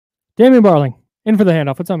Damian Barling, in for the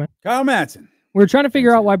handoff. What's up, man? Kyle Madsen. We're trying to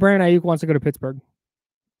figure out why Brandon Aiyuk wants to go to Pittsburgh.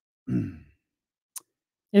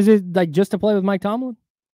 Is it like just to play with Mike Tomlin?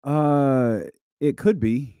 It could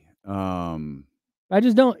be. I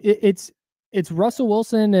just don't. It's Russell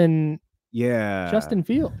Wilson and Justin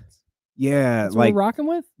Fields. Yeah, that's what we're rocking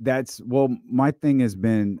with. My thing has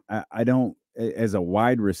been I don't, as a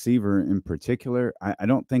wide receiver in particular, I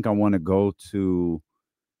don't think I want to go to.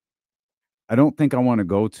 I don't think I want to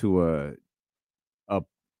go to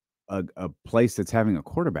a place that's having a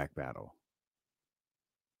quarterback battle.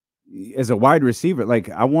 As a wide receiver, like,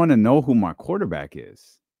 I want to know who my quarterback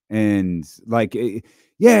is. And like,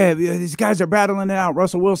 these guys are battling it out.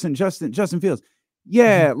 Russell Wilson, Justin Fields.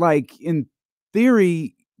 Yeah, like, in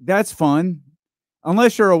theory, that's fun.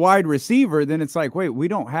 Unless you're a wide receiver, then it's like, wait, we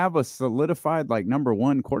don't have a solidified like number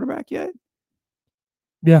one quarterback yet.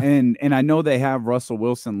 Yeah. And I know they have Russell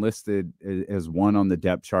Wilson listed as one on the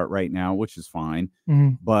depth chart right now, which is fine.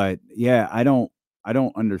 Mm-hmm. But yeah, I don't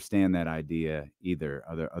understand that idea either,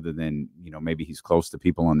 other than, maybe he's close to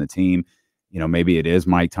people on the team. Maybe it is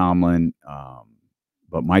Mike Tomlin.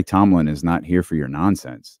 But Mike Tomlin is not here for your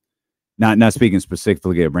nonsense. Not speaking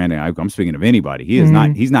specifically of Brandon Aiyuk. I'm speaking of anybody. He is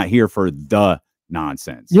not. He's not here for the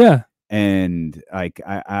nonsense. Yeah. And like,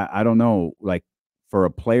 I don't know, like, for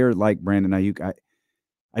a player like Brandon Aiyuk,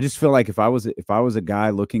 I just feel like if I was a guy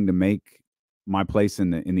looking to make my place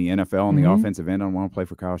in the NFL on the offensive end, I want to play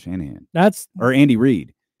for Kyle Shanahan. Or Andy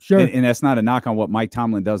Reid. Sure. And that's not a knock on what Mike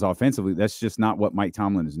Tomlin does offensively. That's just not what Mike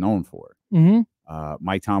Tomlin is known for. Mm-hmm.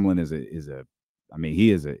 Mike Tomlin is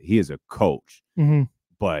he is a coach,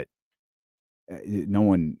 but no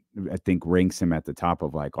one, I think, ranks him at the top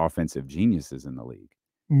of like offensive geniuses in the league.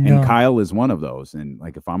 No. And Kyle is one of those. And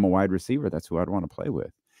like, if I'm a wide receiver, that's who I'd want to play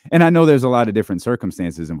with. And I know there's a lot of different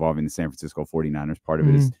circumstances involving the San Francisco 49ers. Part of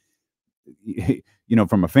it is,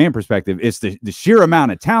 from a fan perspective, it's the sheer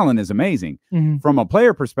amount of talent is amazing. From a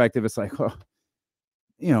player perspective, it's like,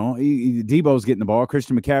 Debo's getting the ball,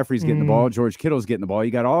 Christian McCaffrey's getting the ball, George Kittle's getting the ball. You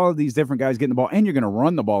got all of these different guys getting the ball, and you're going to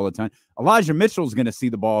run the ball a ton. Elijah Mitchell's going to see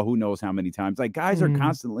the ball who knows how many times. Like, guys are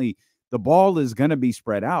constantly, the ball is going to be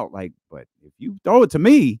spread out. Like, but if you throw it to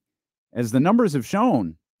me, as the numbers have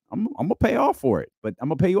shown, I'm going to pay off for it. But I'm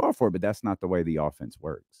going to pay you off for it, but that's not the way the offense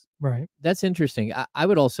works. Right. That's interesting. I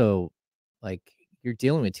would also, like, you're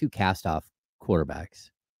dealing with two cast-off quarterbacks,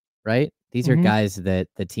 right? These are guys that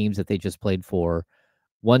the teams that they just played for,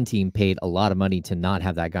 one team paid a lot of money to not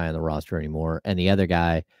have that guy on the roster anymore, and the other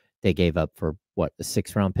guy they gave up for, what, a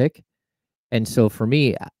 6th-round pick? And so for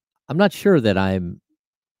me, I'm not sure that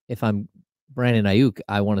if I'm Brandon Aiyuk,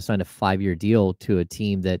 I want to sign a 5-year deal to a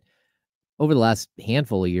team that over the last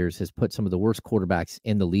handful of years has put some of the worst quarterbacks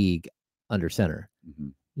in the league under center.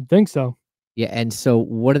 You think so? Yeah. And so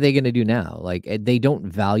what are they going to do now? Like, they don't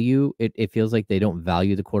value it. It feels like they don't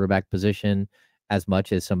value the quarterback position as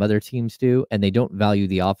much as some other teams do. And they don't value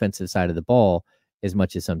the offensive side of the ball as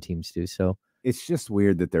much as some teams do. So it's just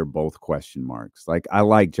weird that they're both question marks. Like, I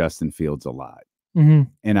like Justin Fields a lot.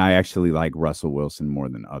 And I actually like Russell Wilson more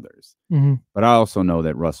than others. But I also know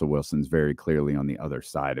that Russell Wilson's very clearly on the other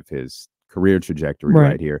side of his career trajectory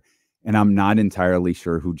right here. And I'm not entirely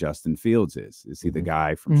sure who Justin Fields is. Is he the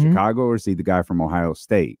guy from Chicago, or is he the guy from Ohio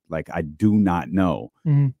State? Like, I do not know.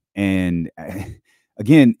 And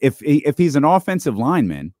again, if he's an offensive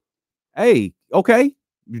lineman, hey, okay,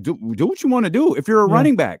 you do what you want to do. If you're a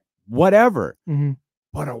running back, whatever.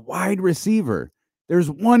 But a wide receiver, there's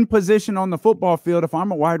one position on the football field, if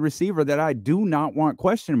I'm a wide receiver, that I do not want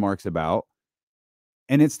question marks about,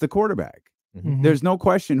 and it's the quarterback. There's no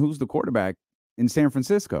question who's the quarterback in San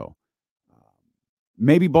Francisco.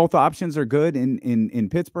 Maybe both options are good in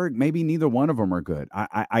Pittsburgh. Maybe neither one of them are good.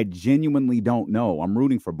 I genuinely don't know. I'm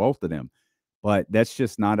rooting for both of them, but that's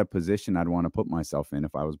just not a position I'd want to put myself in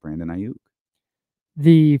if I was Brandon Aiyuk.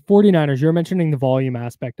 The 49ers, you're mentioning the volume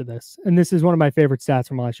aspect of this, and this is one of my favorite stats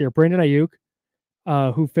from last year. Brandon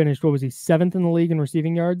Aiyuk, who finished, what was he, 7th in the league in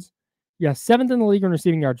receiving yards? Yeah, 7th in the league in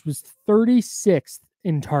receiving yards, was 36th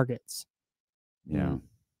in targets. Yeah.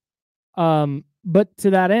 But to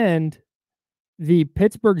that end, the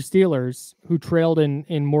Pittsburgh Steelers, who trailed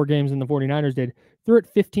in more games than the 49ers did, threw it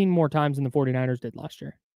 15 more times than the 49ers did last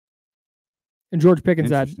year. And George Pickens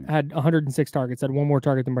had 106 targets, had one more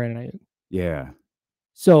target than Brandon Aiyuk. Yeah.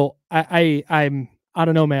 So I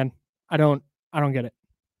don't know, man. I don't get it.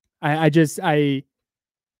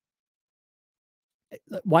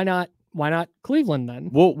 Why not Cleveland then?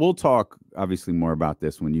 We'll talk obviously more about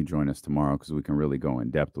this when you join us tomorrow, because we can really go in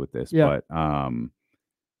depth with this. Yeah.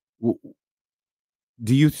 But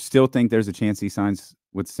do you still think there's a chance he signs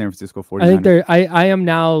with the San Francisco 49ers? I think I am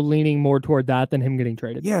now leaning more toward that than him getting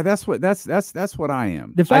traded. Yeah, that's what I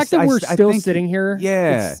am. The fact that we're still sitting here,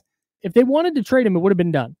 yeah. If they wanted to trade him, it would have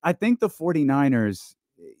been done. I think the 49ers,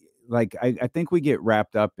 like I think we get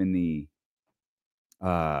wrapped up in the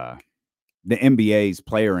NBA's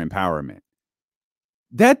player empowerment.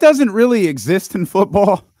 That doesn't really exist in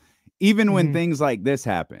football, even when things like this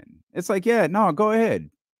happen. It's like, yeah, no, go ahead.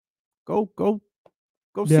 Go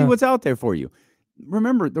see what's out there for you.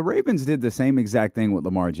 Remember, the Ravens did the same exact thing with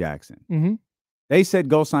Lamar Jackson. They said,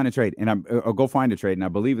 go sign a trade or go find a trade. And I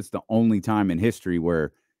believe it's the only time in history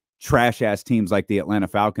where trash ass teams like the Atlanta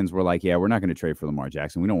Falcons were like, yeah, we're not going to trade for Lamar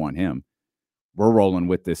Jackson. We don't want him. We're rolling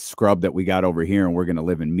with this scrub that we got over here, and we're going to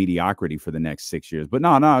live in mediocrity for the next 6 years. But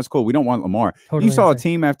no, it's cool. We don't want Lamar. Totally you saw a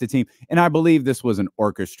team after team, and I believe this was an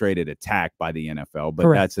orchestrated attack by the NFL,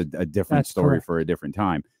 but that's a different story for a different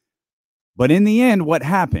time. But in the end, what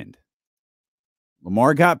happened?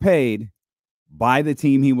 Lamar got paid by the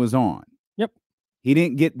team he was on. Yep. He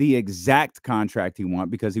didn't get the exact contract he wanted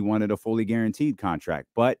because he wanted a fully guaranteed contract,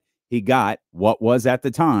 but he got what was at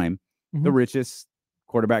the time the richest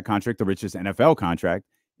quarterback contract, the richest NFL contract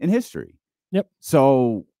in history. Yep.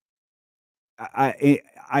 So I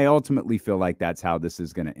ultimately feel like that's how this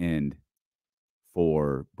is going to end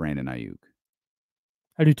for Brandon Aiyuk.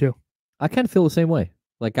 I do too. I kind of feel the same way.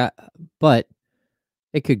 But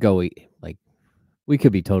it could go like we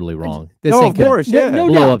could be totally wrong. This of course,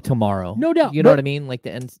 blow up tomorrow. No doubt. You know what I mean? Like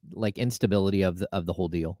the instability of the whole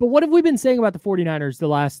deal. But what have we been saying about the 49ers the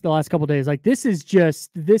last couple of days? Like this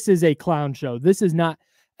is a clown show. This is not,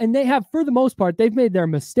 and they have, for the most part, they've made their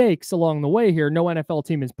mistakes along the way here. No NFL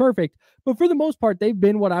team is perfect, but for the most part, they've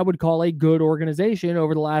been what I would call a good organization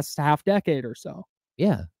over the last half decade or so.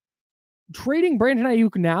 Yeah. Trading Brandon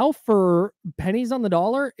Aiyuk now for pennies on the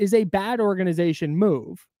dollar is a bad organization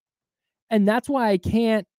move. And that's why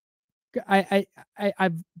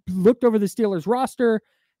I've looked over the Steelers roster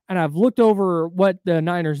and I've looked over what the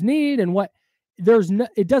Niners need and what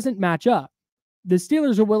it doesn't match up. The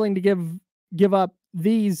Steelers are willing to give up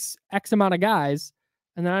these X amount of guys.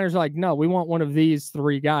 And the Niners are like, no, we want one of these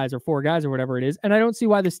 3 guys or 4 guys or whatever it is. And I don't see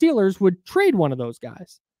why the Steelers would trade one of those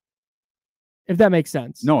guys. If that makes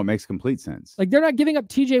sense. No, it makes complete sense. Like they're not giving up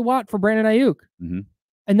TJ Watt for Brandon Aiyuk.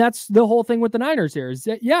 And that's the whole thing with the Niners here is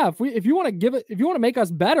that, if you want to make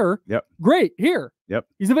us better, great, here.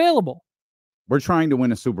 He's available. We're trying to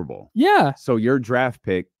win a Super Bowl. Yeah. So your draft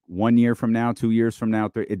pick 1 year from now, 2 years from now,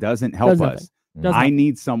 it doesn't help us. I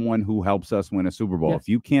need someone who helps us win a Super Bowl. If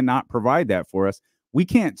you cannot provide that for us, we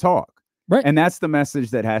can't talk. Right. And that's the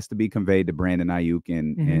message that has to be conveyed to Brandon Aiyuk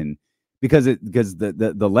and because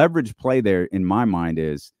the leverage play there in my mind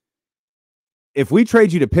is, if we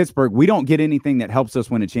trade you to Pittsburgh, we don't get anything that helps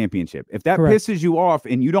us win a championship. If that pisses you off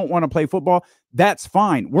and you don't want to play football, that's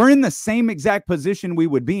fine. We're in the same exact position we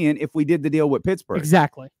would be in if we did the deal with Pittsburgh.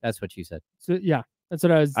 Exactly. That's what you said. So yeah, that's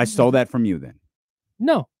what I stole that from you then.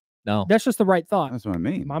 No. That's just the right thought. That's what I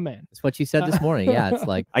mean. My man. That's what you said this morning. Yeah, it's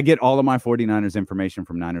like I get all of my 49ers information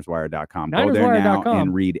from NinersWire.com. Go there now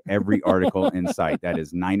and read every article in sight. That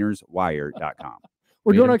is NinersWire.com.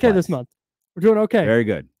 We're doing okay this month. We're doing okay. Very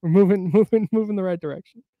good. We're moving the right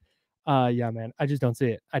direction. Yeah, man. I just don't see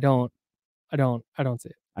it. I don't see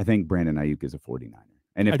it. I think Brandon Aiyuk is a 49er.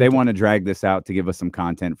 And if they want to drag this out to give us some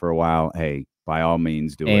content for a while, hey, by all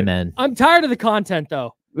means do it. Amen. I'm tired of the content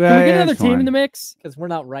though. Can we get another team in the mix? Because we're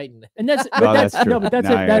not writing. And that's that's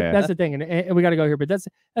the thing. And we got to go here. But that's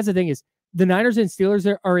the thing is the Niners and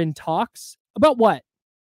Steelers are in talks about what?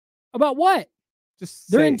 About what?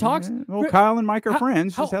 They're in talks. Well, Kyle and Mike are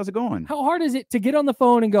friends. How's it going? How hard is it to get on the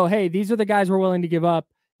phone and go, hey, these are the guys we're willing to give up.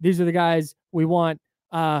 These are the guys we want.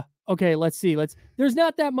 Okay, let's see. There's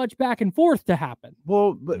not that much back and forth to happen.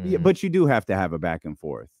 Well, but you do have to have a back and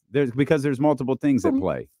forth. Because there's multiple things at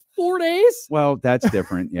play. 4 days? Well, that's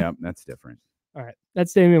different. Yeah, that's different. All right.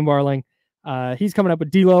 That's Damian Barling. He's coming up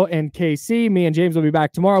with D'Lo and KC. Me and James will be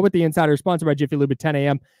back tomorrow with The Insider, sponsored by Jiffy Lube at 10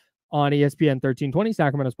 a.m. on ESPN 1320,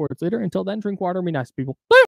 Sacramento Sports Leader. Until then, drink water and be nice to people.